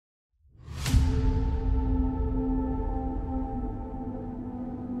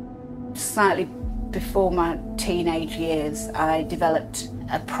slightly before my teenage years, I developed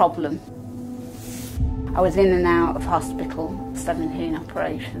a problem. I was in and out of hospital, 17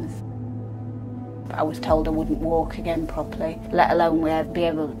 operations. I was told I wouldn't walk again properly, let alone be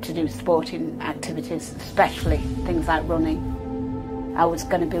able to do sporting activities, especially things like running. I was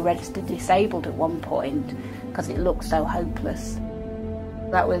going to be registered disabled at one point because it looked so hopeless.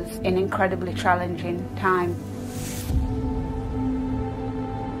 That was an incredibly challenging time.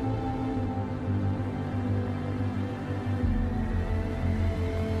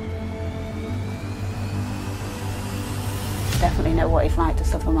 Definitely know what it's like to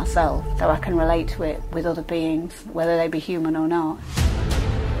suffer myself, so I can relate to it with other beings, whether they be human or not.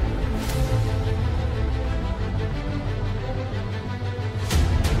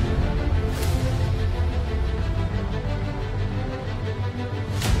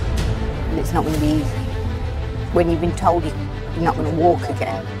 And it's not going to be easy. When you've been told you're not going to walk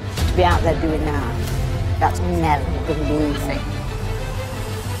again, to be out there doing that's never going to be easy.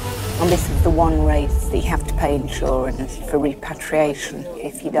 And this is the one race that you have to pay insurance for repatriation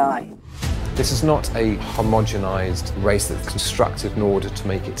if you die. This is not a homogenised race that's constructed in order to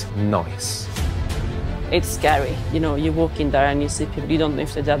make it nice. It's scary, you know, you walk in there and you see people, you don't know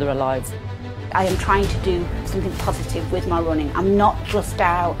if they're dead or alive. I am trying to do something positive with my running. I'm not just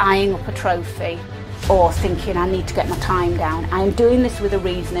out eyeing up a trophy or thinking I need to get my time down. I am doing this with a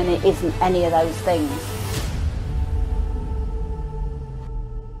reason, and it isn't any of those things.